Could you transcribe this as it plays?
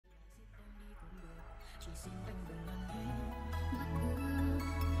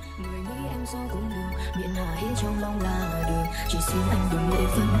sao cũng được, miễn hạ hết trong lòng là được. Chỉ xin anh đừng để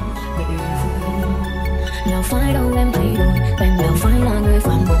phân bể vui. Nào phải đâu em thay đổi, em nào phải là người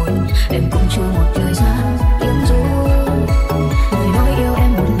phản bội. Em cũng chưa một thời gian yên rồi. Lời nói yêu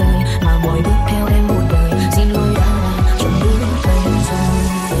em một đời, mà mọi bước theo em một đời. Xin lỗi đã là chọn bước tay rồi.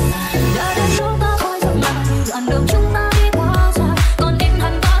 Đã đến lúc ta phải dừng lại, đoạn đường chúng ta đi quá dài. Còn em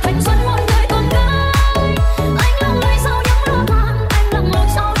hẳn ta thành xuân mỗi người con gái. Anh lặng lẽ sau những lo toan, anh lặng lội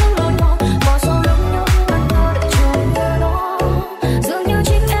sau những lối nhỏ. Bỏ sau lưng những ngân thơ để chờ em về đó. Dường như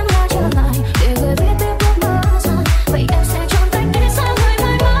chính em đã trở lại để người viết tiếp bước mơ dài. Vậy em sẽ chọn cách để xa người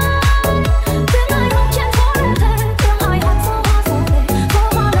mãi mãi.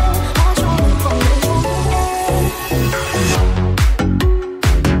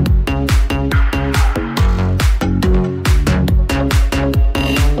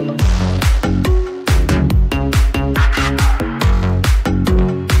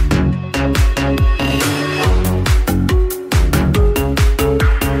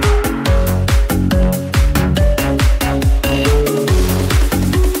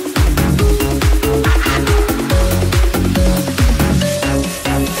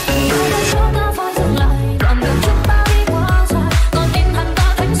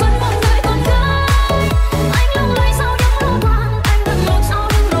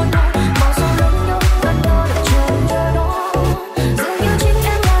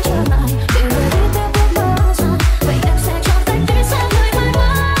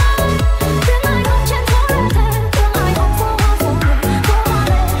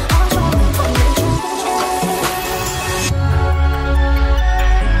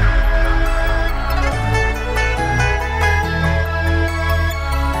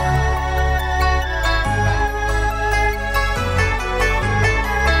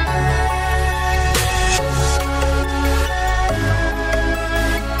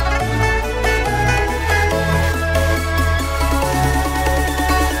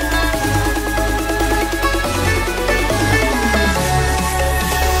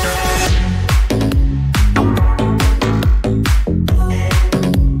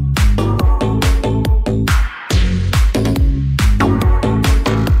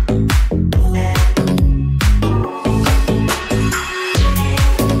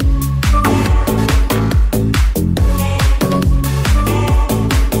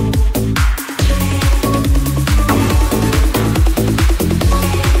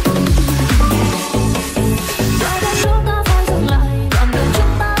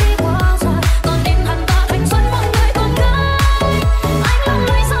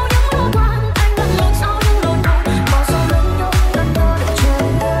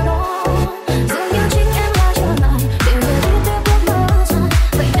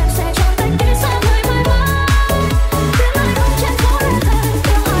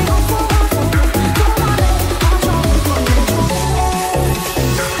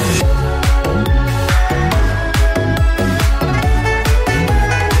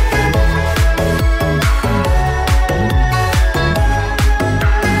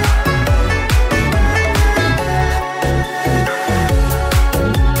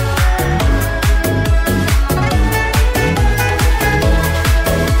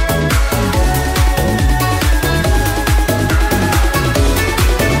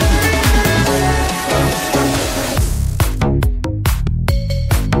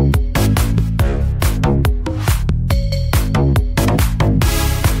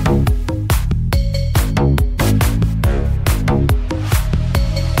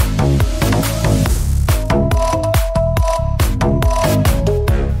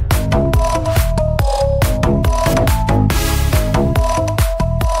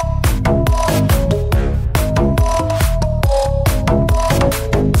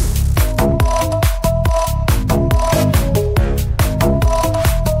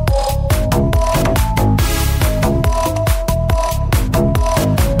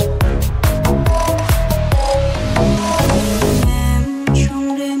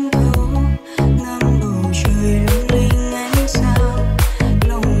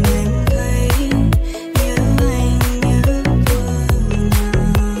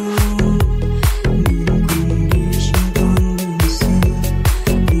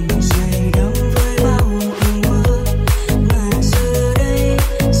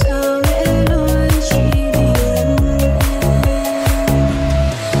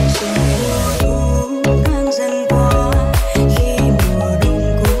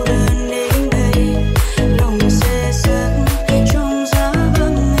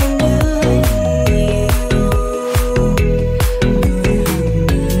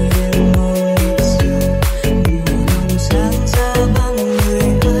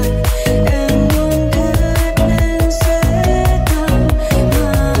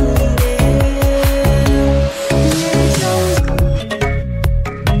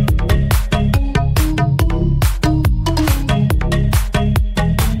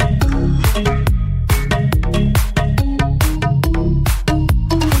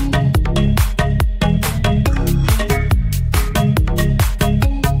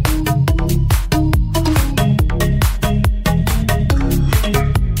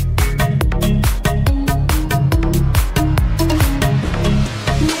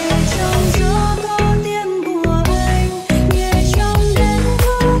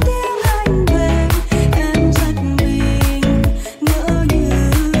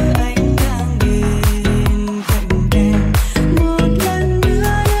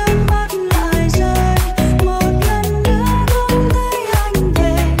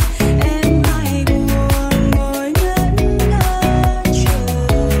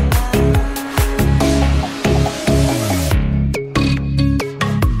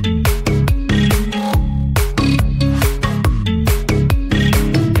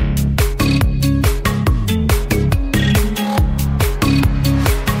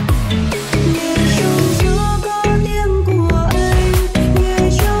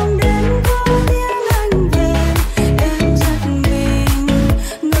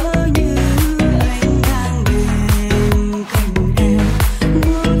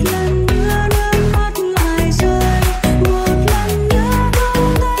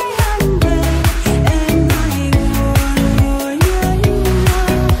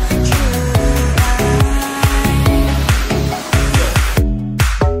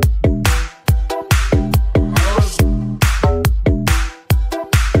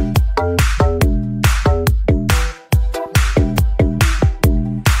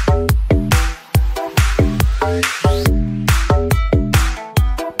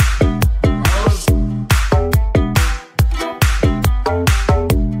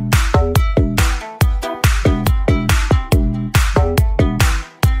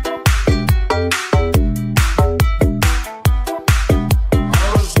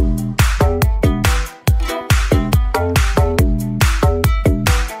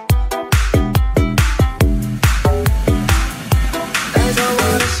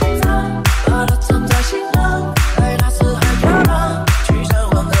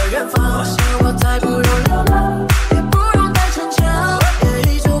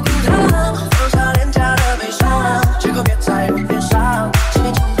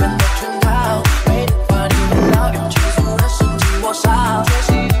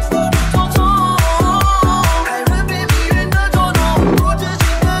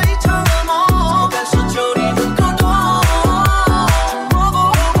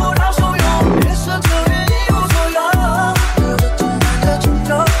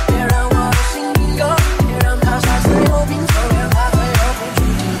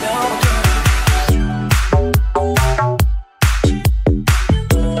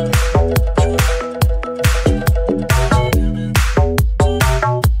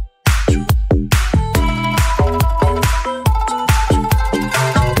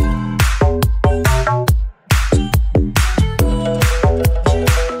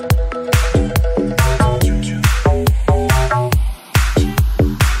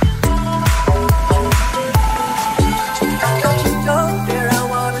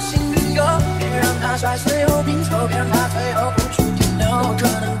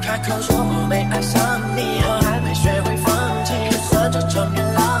 开口说我没爱上你，我还没学会放弃，就算这场面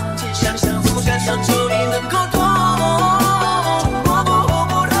浪迹，想象互相相处，你能够懂。我不活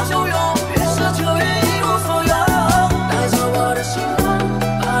不到汹涌，越奢求越一无所有。带走我的心脏，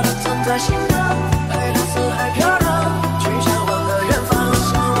把它藏在心上，陪它四海飘荡，去向往的远方。我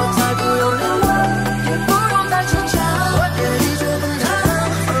想我再不用流浪，也不用再逞强，我也一蹶不振，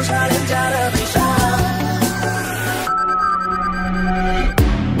放下廉价的悲伤。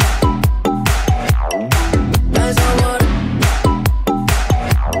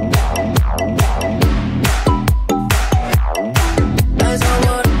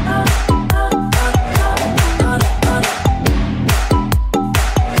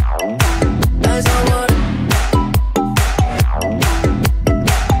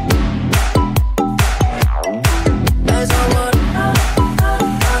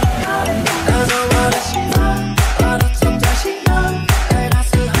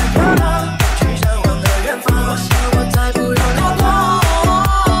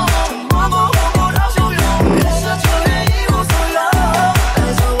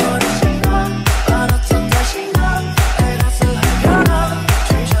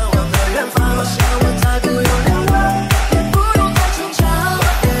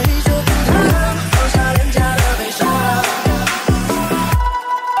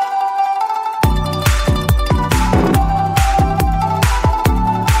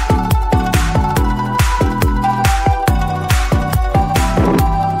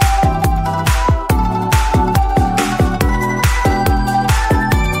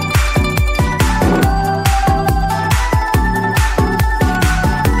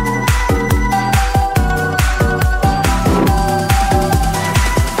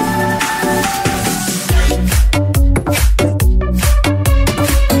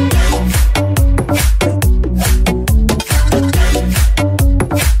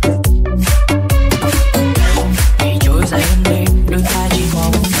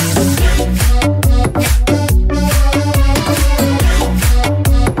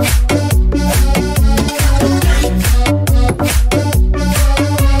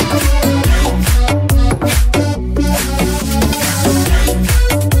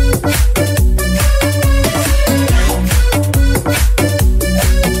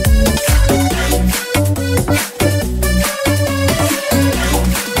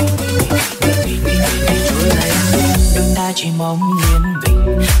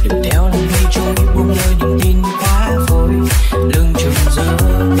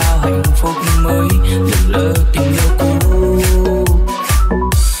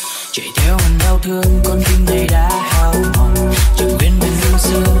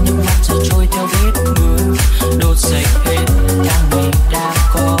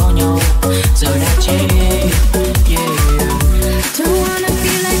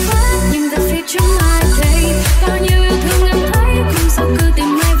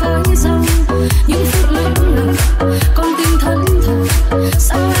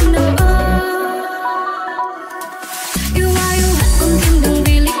Yêu ai yêu hết con tim đừng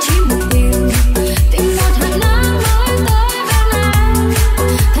vì lý trí một điều. Tình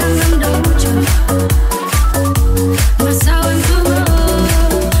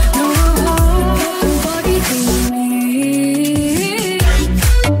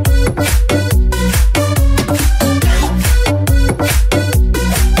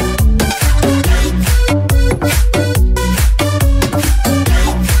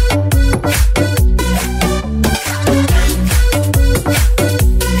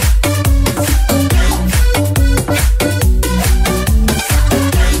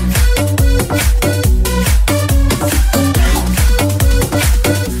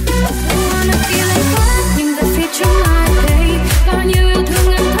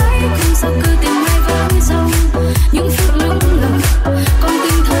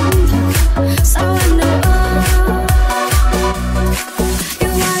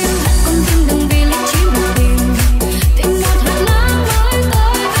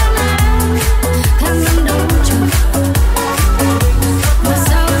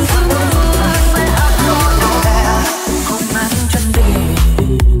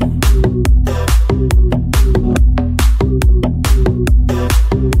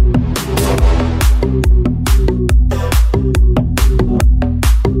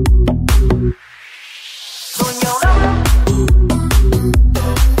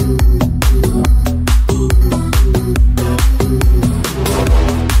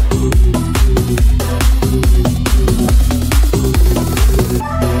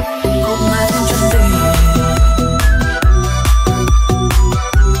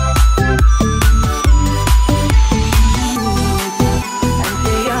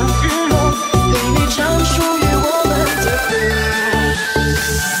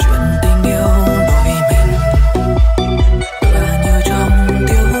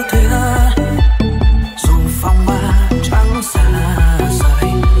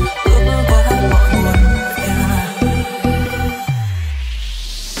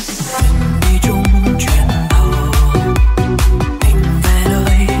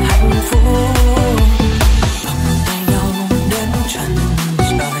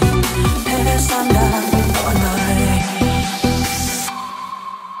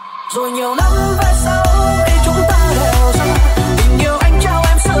rồi nhiều năm về sau khi chúng ta đều ra, tình yêu anh trao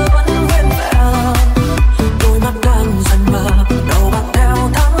em xưa vẫn nguyên vẹn. Đôi mắt đang dần mờ, đầu bạc theo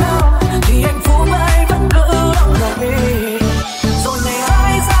tháng năm, thì hạnh phúc ấy vẫn cứ đong đầy. Rồi ngày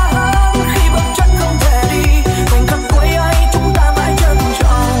ai xa hơn khi bước chân không thể đi, khoảnh khắc cuối ấy chúng ta mãi trân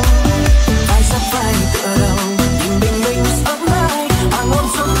trọng. Vai sát vai tựa đầu, nhìn bình minh sớm mai, hoàng hôn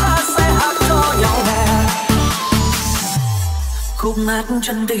chúng ta sẽ hát cho nhau hè khúc hát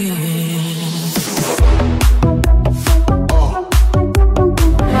chân tình.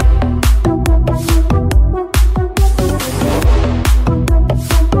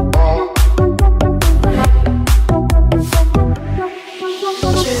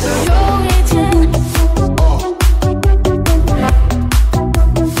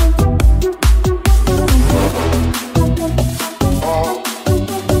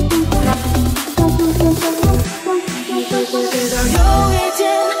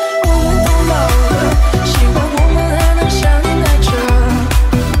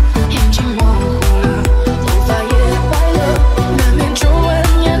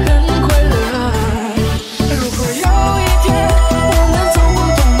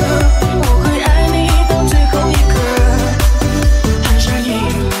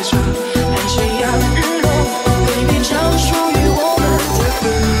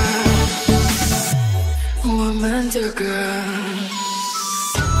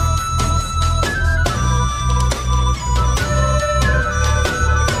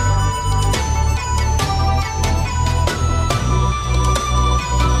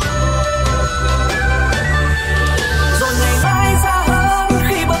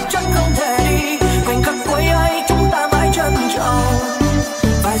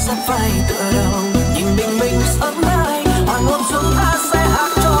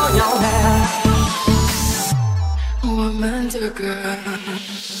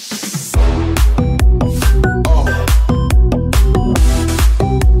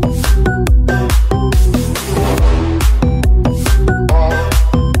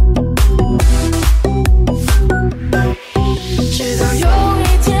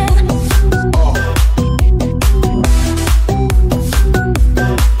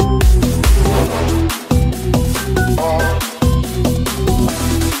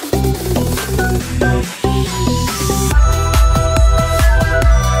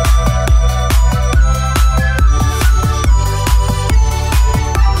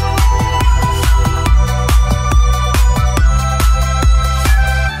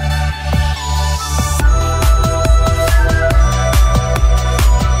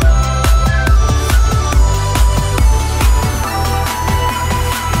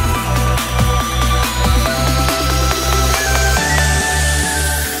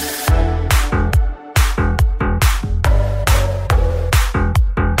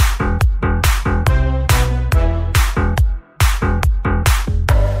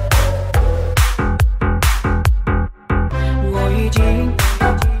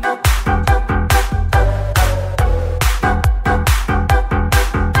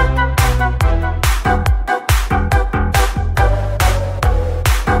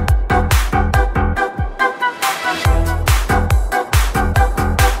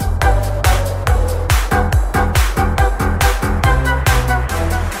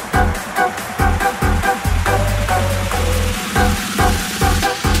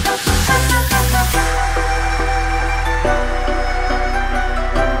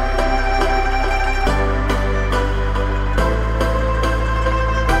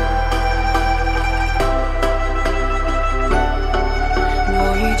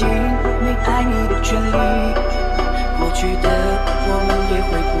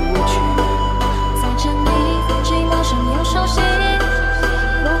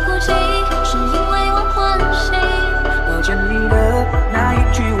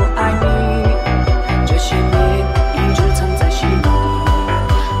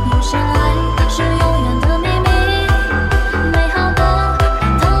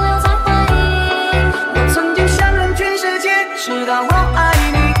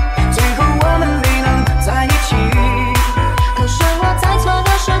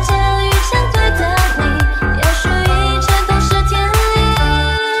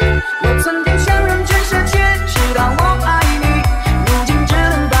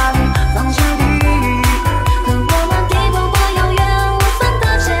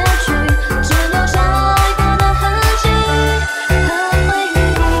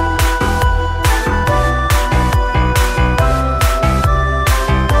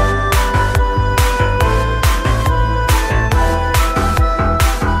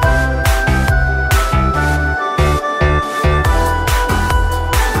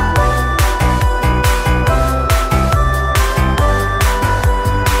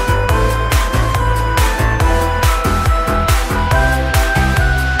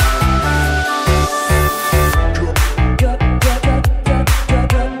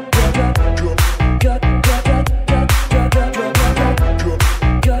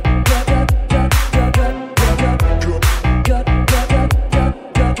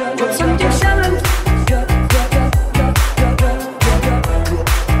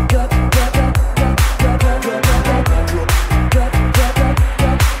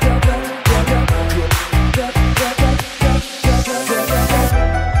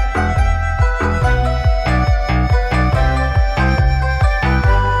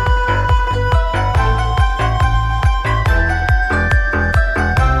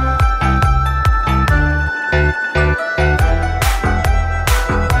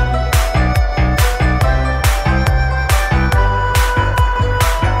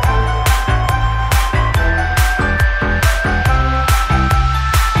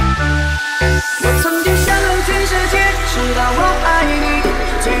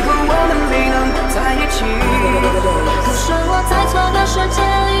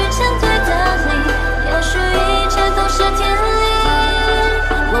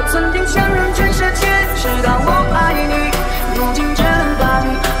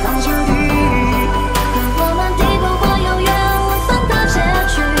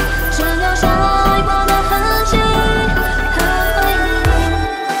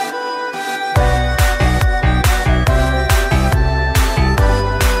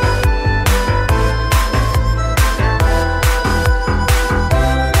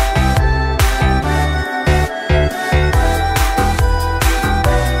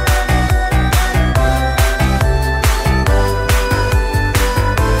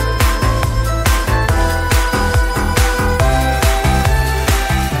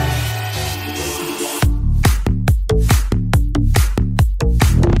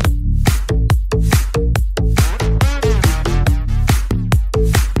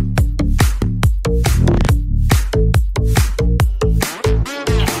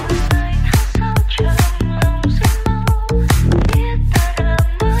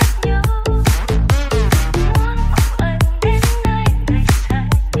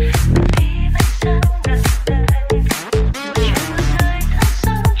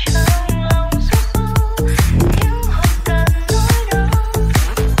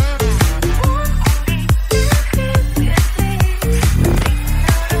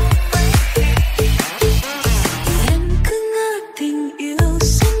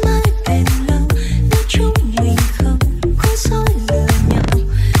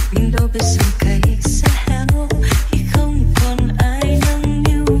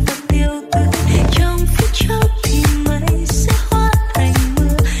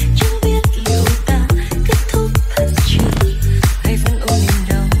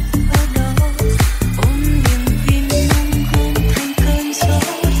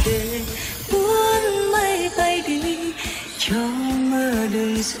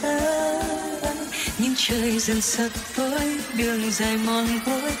 dần sập tối, đường dài mòn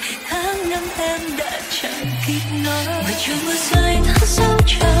mỏi, tháng năm em đã chẳng kịp nói. Ngoài trời mưa rơi tháng sau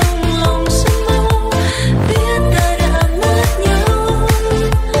trong lòng sương mơ, biết ta đã mất nhau.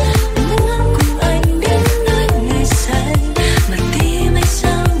 Muốn cùng anh đến nơi ngày xanh, mà tim anh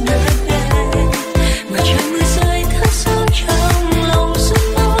sao nơi đây. Ngoài trời mưa rơi tháng sau trong lòng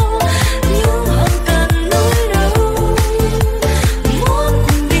sương mơ, nhưng không cần nói đâu. Muốn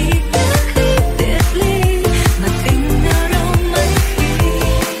cùng đi đến khi biệt ly, mà tình nào đâu mấy khi.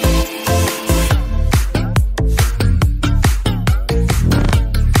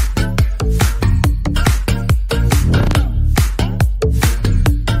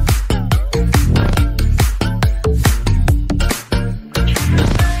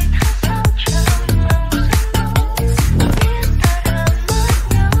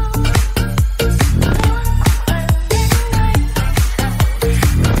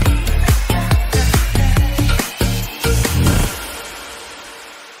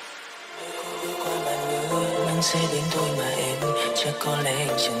 Nắng sẽ đến thôi mà em, chắc có lẽ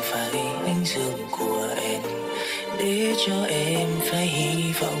anh chẳng phải anh dương của em, để cho em phải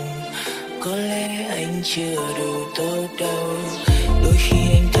hy vọng. Có lẽ anh chưa đủ tốt đâu. Đôi khi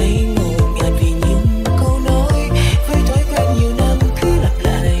anh thấy ngột ngạt vì những câu nói với thói quen nhiều năm cứ lặp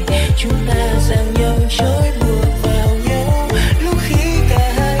lại. Chúng ta giằng nhau trói buộc vào nhau, lúc khi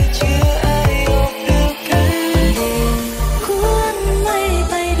cả hai chưa ai ôm được cái buồn. Cuốn mây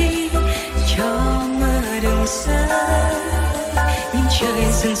bay đi cho mưa đừng xa, nhưng trời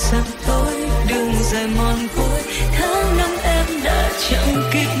dần sắp tối, đường dài mòn mỏi, tháng năm em đã chẳng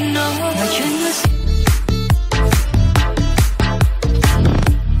kịp nói. Ngoài trời mưa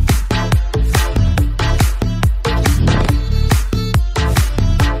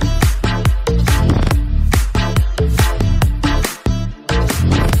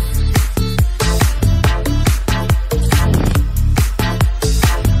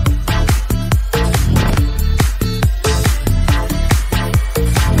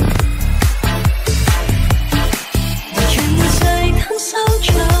rơi tháng sau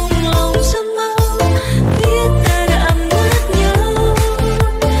trong lòng sương mơ,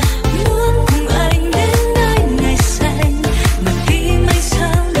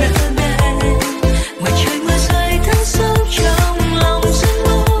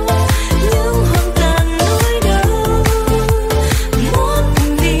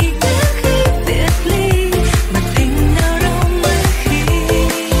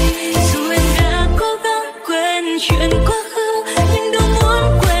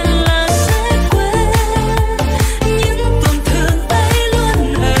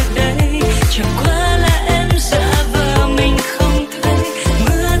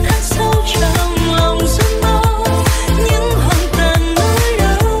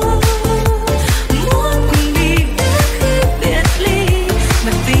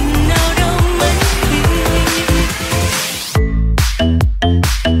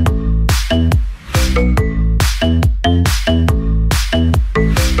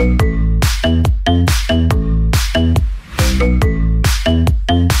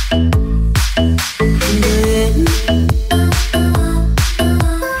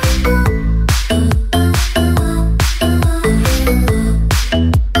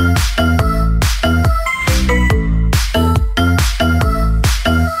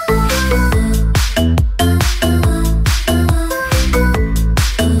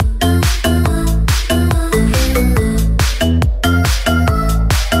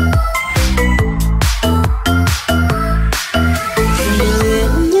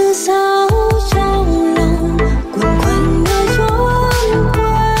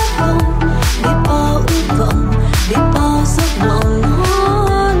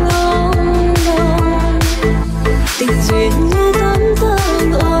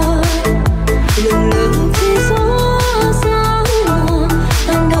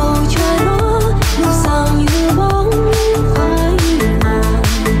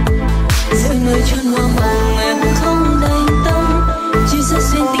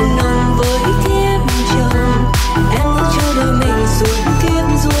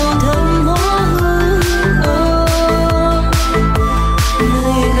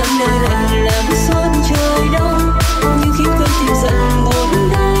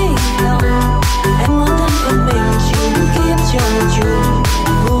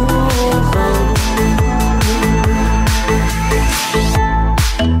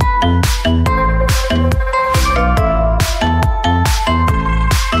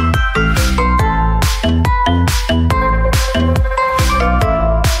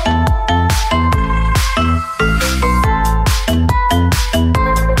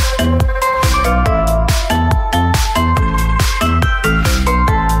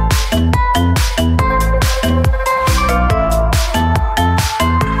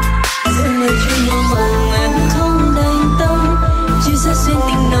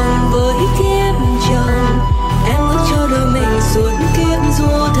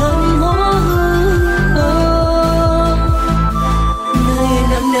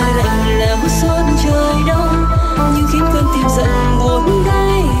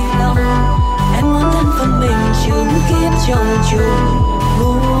 trong chung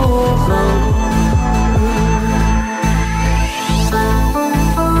vô vọng.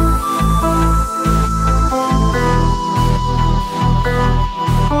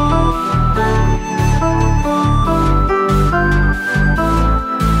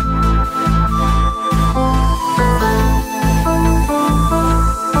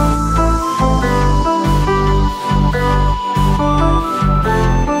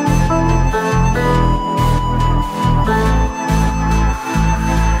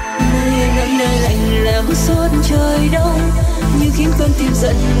 Suốt trời đông như khiến cơn tim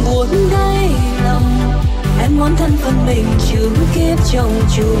giận buồn đáy lòng. Em muốn thân phận mình chữ kiếp trong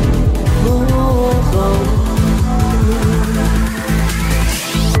chung vô vọng.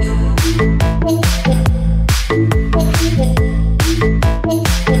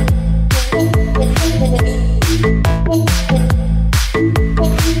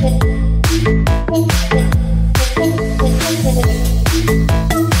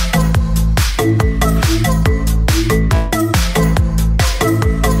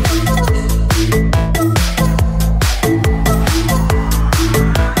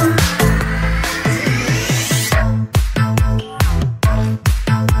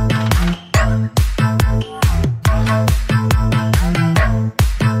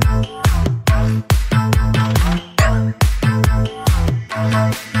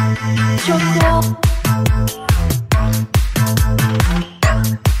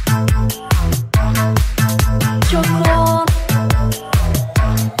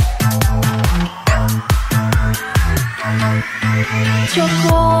 Cho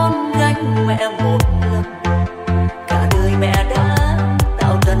con gánh mẹ một lần, cả đời mẹ đã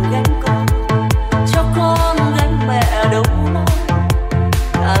tạo tần gánh con. Cho con gánh mẹ đâu nói,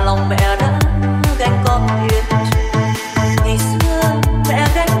 cả lòng mẹ đã gánh con hiền. Ngày xưa mẹ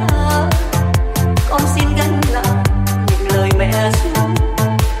gánh ở, con xin gánh lại những lời mẹ xuống.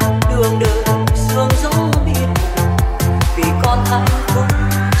 Đường đời sương gió biết, vì con hạnh phúc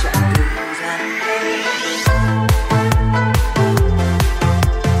chẳng